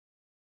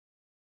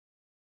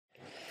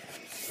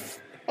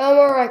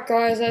Alright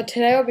guys,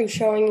 today I'll be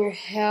showing you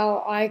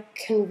how I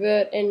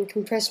convert and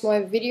compress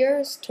my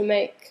videos to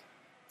make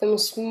them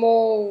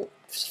small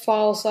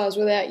file size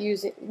without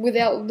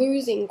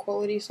losing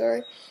quality,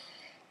 sorry.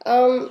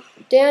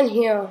 Down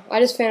here, I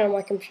just found it on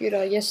my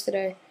computer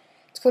yesterday.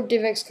 It's called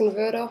Divx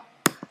Converter.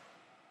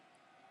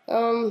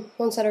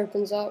 Once that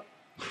opens up,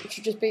 it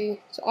should just be,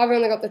 so I've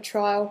only got the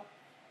trial.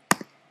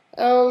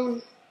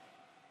 As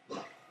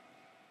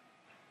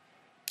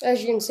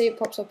you can see, it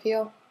pops up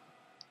here.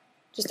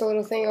 Just a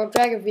little thing. I'll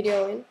drag a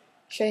video in,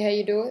 show you how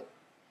you do it.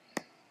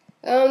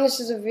 This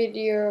is a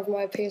video of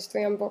my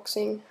PS3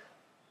 unboxing.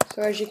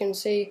 So as you can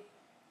see,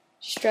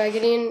 just drag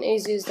it in,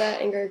 easy as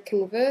that, and go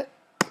convert.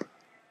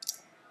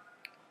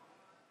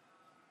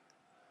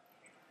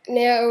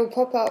 Now it will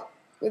pop up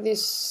with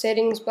this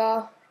settings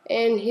bar,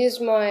 and here's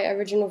my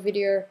original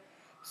video,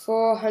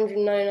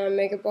 499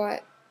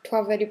 megabyte,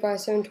 1280 by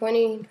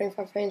 720,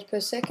 25 frames per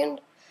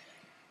second.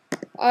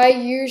 I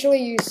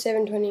usually use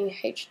 720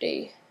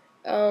 HD.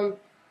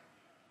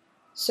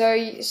 So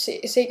you see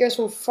it goes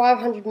from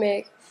 500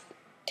 meg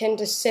 10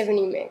 to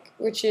 70 meg,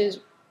 which is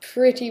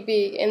pretty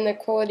big, and the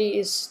quality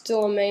is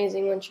still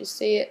amazing once you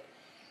see it.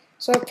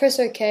 So I press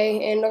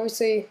OK, and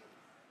obviously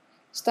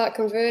start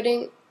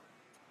converting.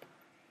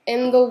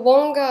 And the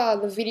longer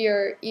the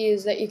video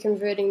is that you're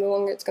converting, the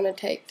longer it's going to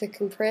take to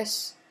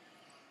compress.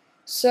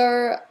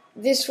 So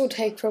this will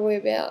take probably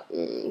about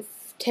 10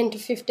 to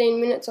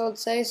 15 minutes, I would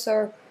say.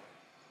 So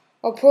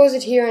I'll pause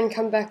it here and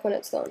come back when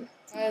it's done.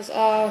 As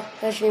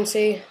you can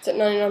see, it's at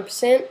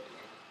 99%,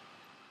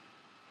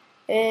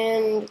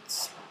 and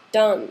it's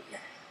done.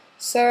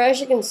 So as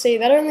you can see,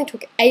 that only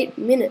took 8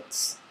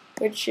 minutes,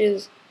 which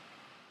is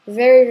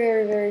very,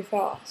 very, very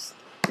fast.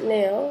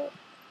 Now,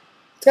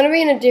 it's going to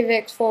be in a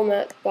DivX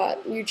format,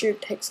 but YouTube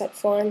takes that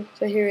fine,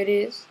 so here it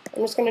is.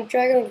 I'm just going to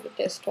drag it onto the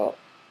desktop.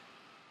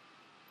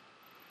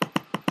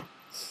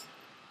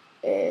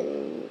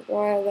 And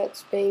while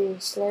that's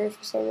being slow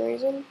for some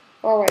reason,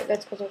 oh wait,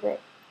 that's because I wrote.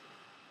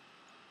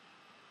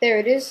 There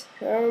it is.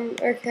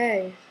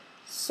 Okay,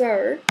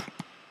 so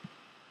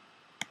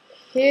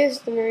here's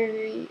the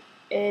movie,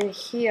 and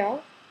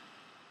here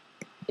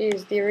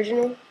is the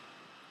original.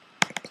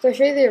 So I'll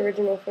show you the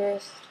original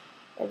first.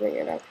 I'll bring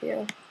it up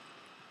here.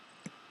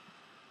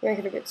 Make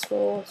it a bit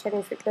smaller so I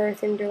can fit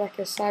both and do like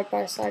a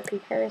side-by-side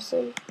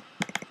comparison.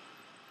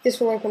 This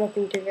will open up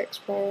in Divx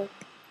Player.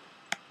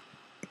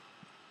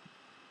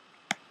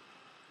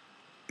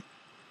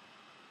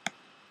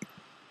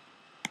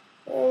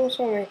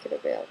 So I'll make it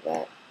about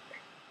that.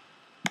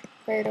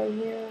 Play it on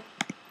here.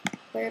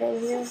 Play it on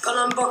here. Got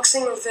an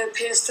unboxing of the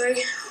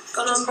PS3.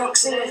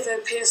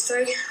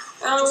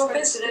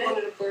 Basically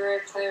wanted a Blu-ray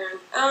player,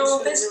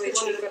 and basically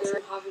wanted a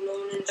Blu-ray Harvey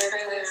Norman and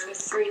trailer for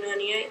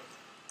 $3.98.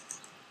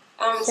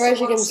 So as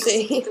you can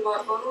see,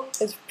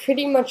 it's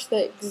pretty much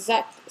the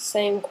exact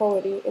same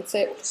quality,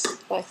 except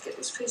like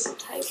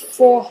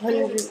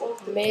 400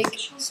 meg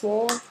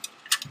smaller.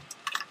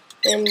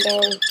 And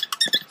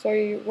so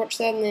you watch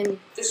that, and then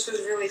this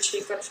was really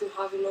cheap, got from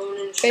Harvey Norman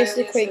and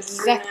basically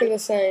exactly the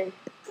same.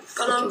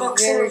 Got an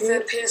unboxing of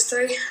the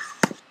PS3.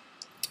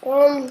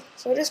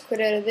 So I just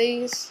quit out of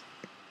these.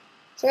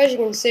 So as you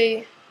can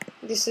see,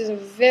 this is a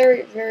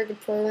very, very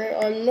good program.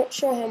 I'm not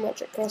sure how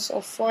much it costs.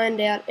 I'll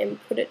find out and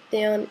put it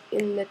down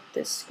in the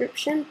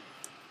description.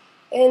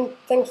 And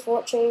thanks for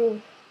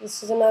watching.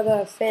 This is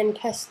another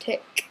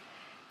FANTASTTECH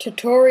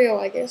tutorial,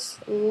 I guess,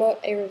 not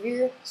a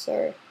review.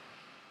 So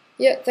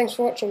yeah, thanks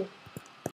for watching.